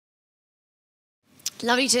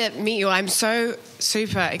Lovely to meet you. I'm so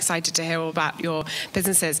super excited to hear all about your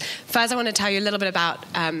businesses. First, I want to tell you a little bit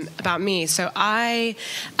about me. So I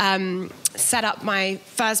set up my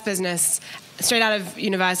first business straight out of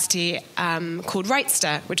university called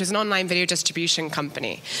Rightster, which is an online video distribution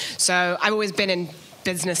company. So I've always been in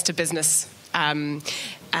business-to-business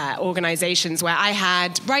organizations where I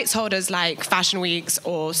had rights holders like Fashion Weeks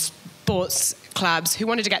or sports clubs who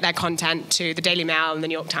wanted to get their content to the Daily Mail and the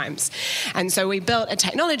New York Times. And so we built a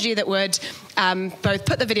technology that would both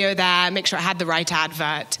put the video there, make sure it had the right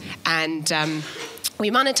advert, and we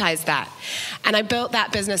monetized that. And I built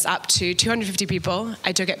that business up to 250 people.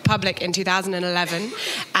 I took it public in 2011,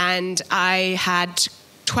 and I had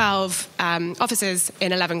 12 offices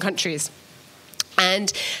in 11 countries.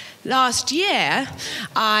 And last year,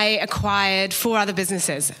 I acquired 4 other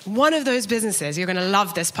businesses. One of those businesses, you're going to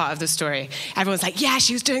love this part of the story. Everyone's like, yeah,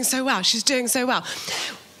 she was doing so well. She's doing so well.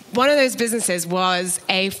 One of those businesses was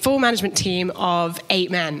a full management team of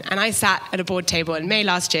 8 men. And I sat at a board table in May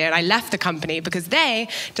last year, and I left the company because they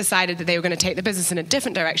decided that they were going to take the business in a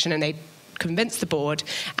different direction, and they convinced the board.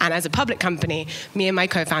 And as a public company, me and my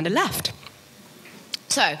co-founder left.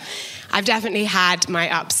 So I've definitely had my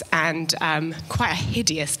ups and quite a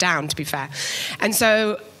hideous down, to be fair. And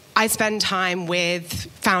so I spend time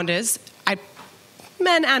with founders,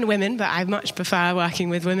 men and women, but I much prefer working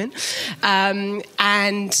with women.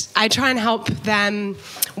 And I try and help them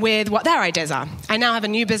with what their ideas are. I now have a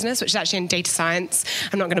new business, which is actually in data science.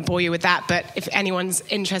 I'm not going to bore you with that, but if anyone's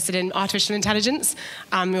interested in artificial intelligence,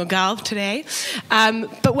 I'm your girl today.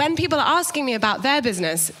 But when people are asking me about their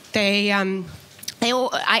business,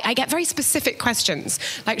 I get very specific questions,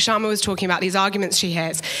 like Sharma was talking about, these arguments she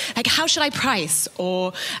hears, like how should I price,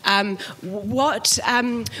 or what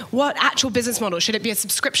actual business model? Should it be a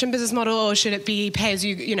subscription business model, or should it be pay as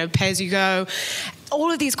you go?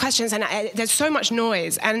 All of these questions, and there's so much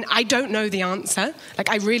noise, and I don't know the answer. Like,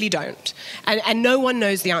 I really don't. And no one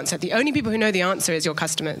knows the answer. The only people who know the answer is your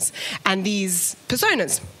customers and these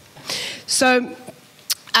personas. So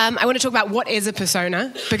I want to talk about what is a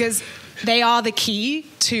persona, because they are the key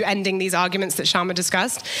to ending these arguments that Sharma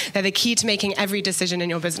discussed. They're the key to making every decision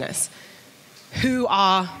in your business. Who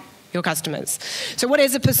are your customers? So what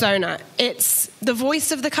is a persona? It's the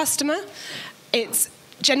voice of the customer. It's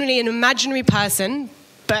generally an imaginary person,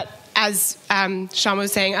 but as Sharma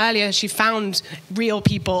was saying earlier, she found real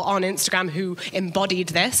people on Instagram who embodied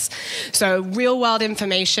this. So real-world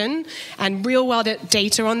information and real-world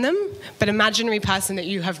data on them, but imaginary person that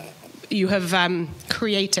you have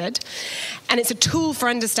created. And it's a tool for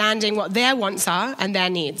understanding what their wants are and their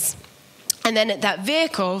needs. And then that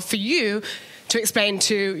vehicle for you to explain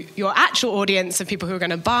to your actual audience of people who are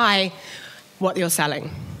going to buy what you're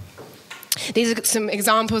selling. These are some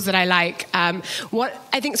examples that I like. What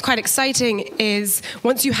I think is quite exciting is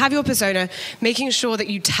once you have your persona, making sure that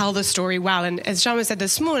you tell the story well. And as Sharma said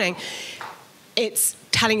this morning, it's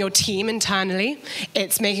telling your team internally.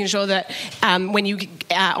 It's making sure that when you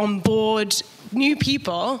onboard new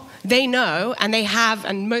people, they know, and they have,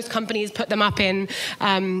 and most companies put them up in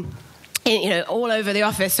all over the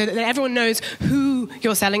office, so that everyone knows who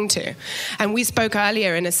you're selling to. And we spoke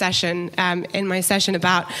earlier in a session, in my session,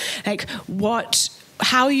 about like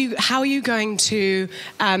how are you going to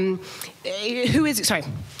who is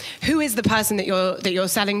the person that you're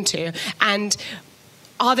selling to, and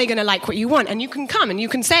are they going to like what you want? And you can come and you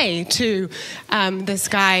can say to this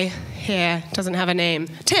guy here, doesn't have a name,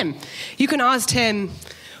 Tim. You can ask Tim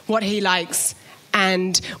what he likes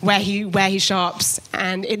and where he shops.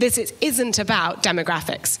 And this isn't about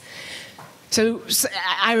demographics. So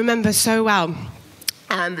I remember so well,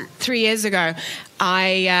 3 years ago,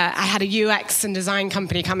 I had a UX and design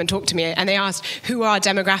company come and talk to me, and they asked who our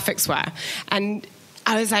demographics were. And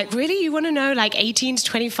I was like, really? You want to know like 18 to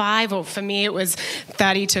 25? Or for me, it was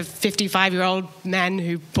 30 to 55-year-old men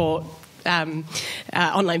who bought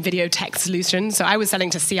online video tech solutions. So I was selling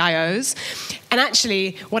to CIOs. And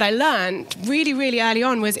actually, what I learned really, really early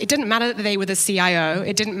on was it didn't matter that they were the CIO.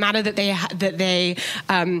 It didn't matter that they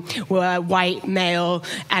were white, male,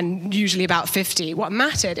 and usually about 50. What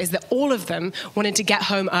mattered is that all of them wanted to get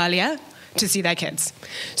home earlier to see their kids.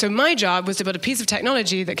 So my job was to build a piece of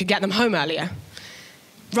technology that could get them home earlier,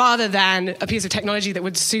 rather than a piece of technology that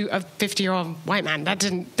would suit a 50-year-old white man.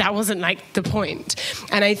 That wasn't like the point.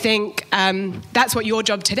 And I think that's what your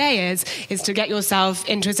job today is to get yourself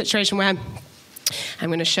into a situation where, I'm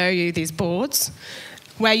going to show you these boards,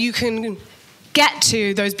 where you can get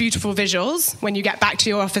to those beautiful visuals when you get back to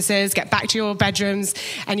your offices, get back to your bedrooms,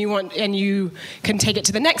 and you can take it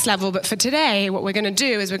to the next level. But for today, what we're going to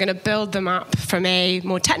do is we're going to build them up from a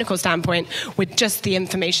more technical standpoint with just the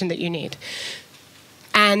information that you need.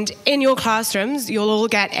 And in your classrooms, you'll all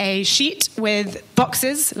get a sheet with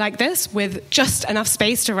boxes like this, with just enough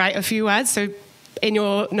space to write a few words. So in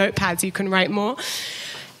your notepads, you can write more.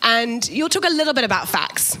 And you'll talk a little bit about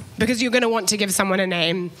facts, because you're going to want to give someone a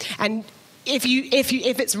name. And if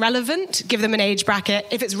it's relevant, give them an age bracket.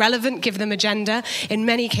 If it's relevant, give them a gender. In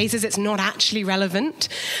many cases, it's not actually relevant.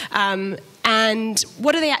 And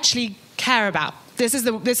what do they actually care about? This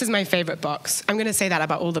is my favorite box. I'm going to say that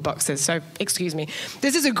about all the boxes, so excuse me.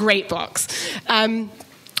 This is a great box.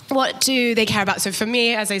 What do they care about? So for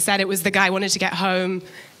me, as I said, it was the guy wanted to get home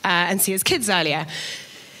and see his kids earlier.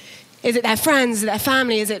 Is it their friends? Is it their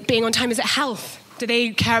family? Is it being on time? Is it health? Do they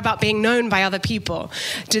care about being known by other people?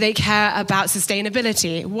 Do they care about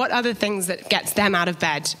sustainability? What other things that gets them out of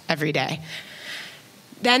bed every day?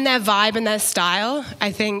 Then their vibe and their style.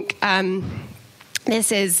 I think I've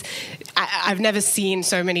never seen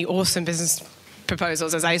so many awesome business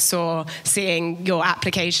proposals as I saw seeing your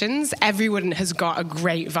applications. Everyone has got a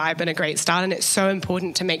great vibe and a great style, and it's so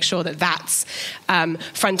important to make sure that that's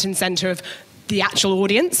front and center of the actual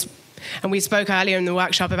audience. And we spoke earlier in the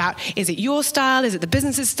workshop about, is it your style? Is it the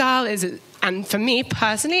business's style? And for me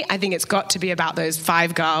personally, I think it's got to be about those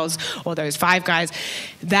 5 girls or those 5 guys.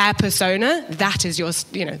 Their persona, that is your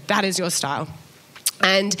style.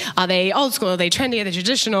 And are they old school? Are they trendy? Are they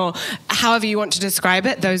traditional? However you want to describe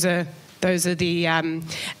it, those are the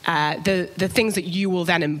things that you will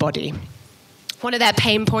then embody. What are their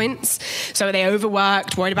pain points? So are they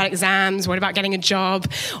overworked, worried about exams, worried about getting a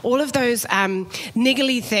job? All of those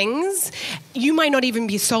niggly things, you might not even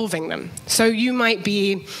be solving them. So you might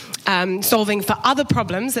be solving for other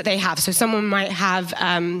problems that they have. So someone might have...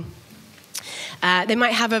 they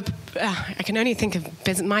might have I can only think of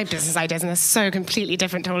my business ideas, and they're so completely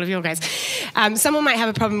different to all of your guys. Someone might have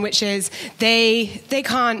a problem which is they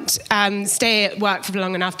can't stay at work for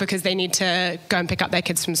long enough because they need to go and pick up their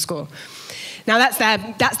kids from school. Now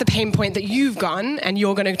that's the pain point that you've gone, and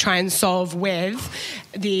you're going to try and solve with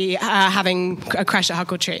the having a crash at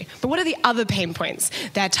Huckletree. But what are the other pain points?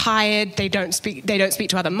 They're tired. They don't speak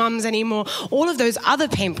to other mums anymore. All of those other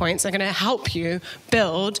pain points are going to help you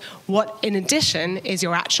build what, in addition, is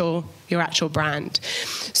your actual brand.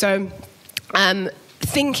 So.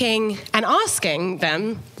 Thinking and asking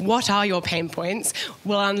them, what are your pain points,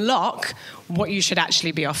 will unlock what you should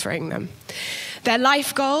actually be offering them. Their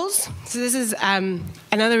life goals. So this is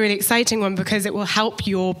another really exciting one because it will help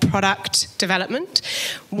your product development.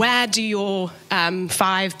 Where do your 5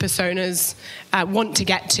 personas want to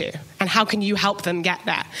get to? And how can you help them get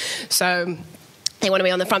there? So they want to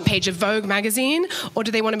be on the front page of Vogue magazine, or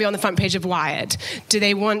do they want to be on the front page of Wired? Do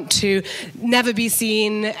they want to never be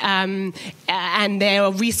seen and they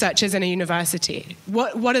are researchers in a university?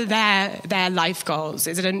 What are their life goals?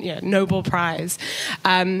 Is it a Nobel Prize?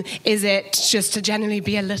 Is it just to generally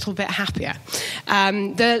be a little bit happier?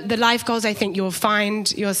 The life goals, I think you'll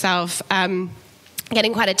find yourself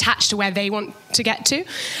getting quite attached to where they want to get to,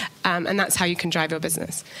 and that's how you can drive your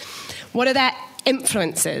business. What are their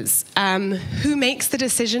influences? Who makes the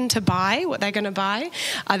decision to buy what they're going to buy?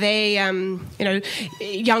 Are they,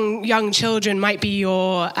 young children might be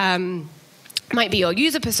your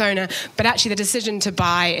user persona, but actually the decision to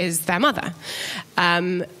buy is their mother.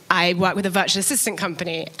 I work with a virtual assistant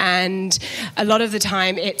company, and a lot of the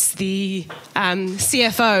time it's the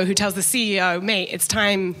CFO who tells the CEO, mate, it's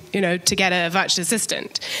time, to get a virtual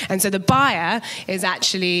assistant. And so the buyer is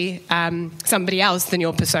actually somebody else than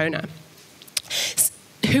your persona.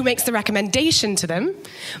 Who makes the recommendation to them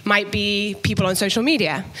might be people on social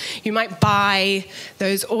media. You might buy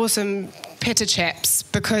those awesome pita chips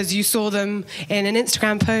because you saw them in an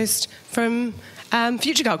Instagram post from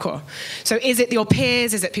Future Girl Core. So is it your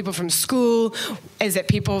peers? Is it people from school? Is it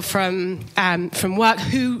people from work?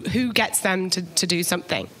 Who gets them to do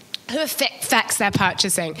something? Who affects their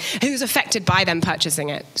purchasing? Who's affected by them purchasing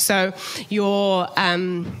it? So your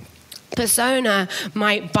persona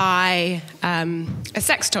might buy a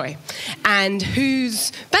sex toy, and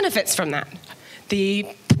who's benefits from that?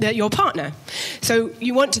 Your partner. So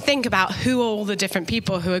you want to think about who are all the different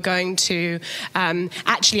people who are going to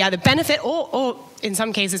actually either benefit or in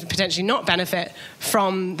some cases potentially not benefit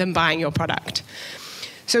from them buying your product.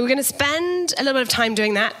 So we're going to spend a little bit of time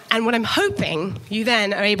doing that, and what I'm hoping you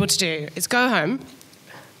then are able to do is go home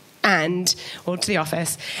or to the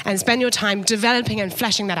office, and spend your time developing and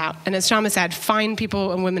fleshing that out. And as Sharma said, find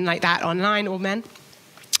people and women like that online, or men,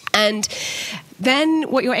 And then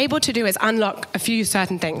what you're able to do is unlock a few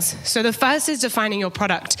certain things. So the first is defining your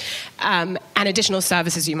product and additional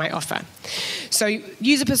services you might offer. So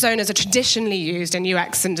user personas are traditionally used in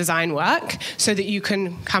UX and design work so that you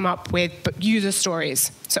can come up with user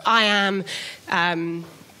stories. So I'm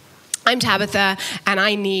Tabitha, and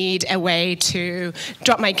I need a way to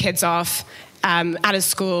drop my kids off out of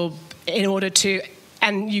school in order to...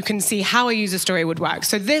 And you can see how a user story would work.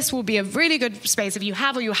 So this will be a really good space if you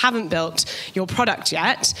have or you haven't built your product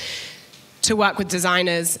yet to work with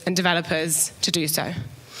designers and developers to do so.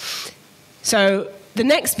 So the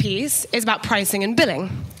next piece is about pricing and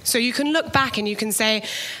billing. So you can look back and you can say,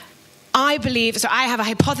 I have a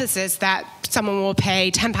hypothesis that someone will pay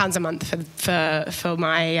 £10 a month for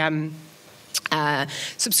my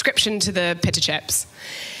subscription to the Pita Chips.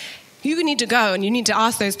 You need to go and you need to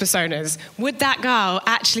ask those personas, would that girl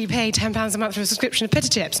actually pay £10 a month for a subscription to Pita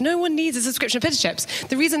Chips? No one needs a subscription to Pita Chips.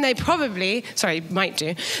 The reason they probably,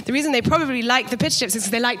 the reason they probably like the Pita Chips is because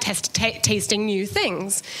they like tasting new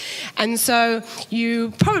things. And so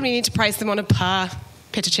you probably need to price them on a per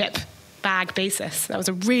Pita Chip bag basis. That was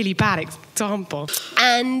a really bad example.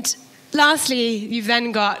 And lastly, you've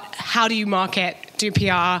then got how do you market, do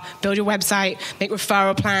PR, build your website, make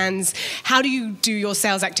referral plans. How do you do your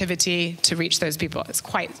sales activity to reach those people? It's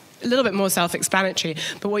quite a little bit more self-explanatory,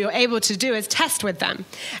 but what you're able to do is test with them.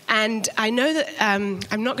 And I know that, I'm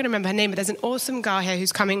not going to remember her name, but there's an awesome girl here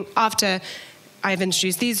who's coming after I've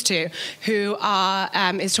introduced these two, who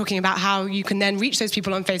is talking about how you can then reach those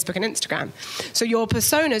people on Facebook and Instagram. So your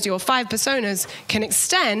personas, your 5 personas, can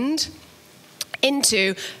extend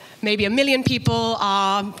into maybe 1 million people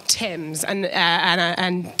are Tims,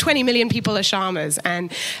 and 20 million people are Sharmas,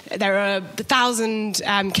 and there are 1,000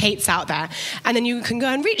 Kates out there. And then you can go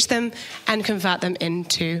and reach them and convert them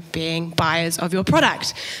into being buyers of your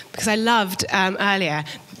product. Because I loved earlier,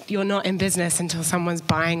 you're not in business until someone's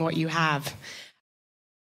buying what you have.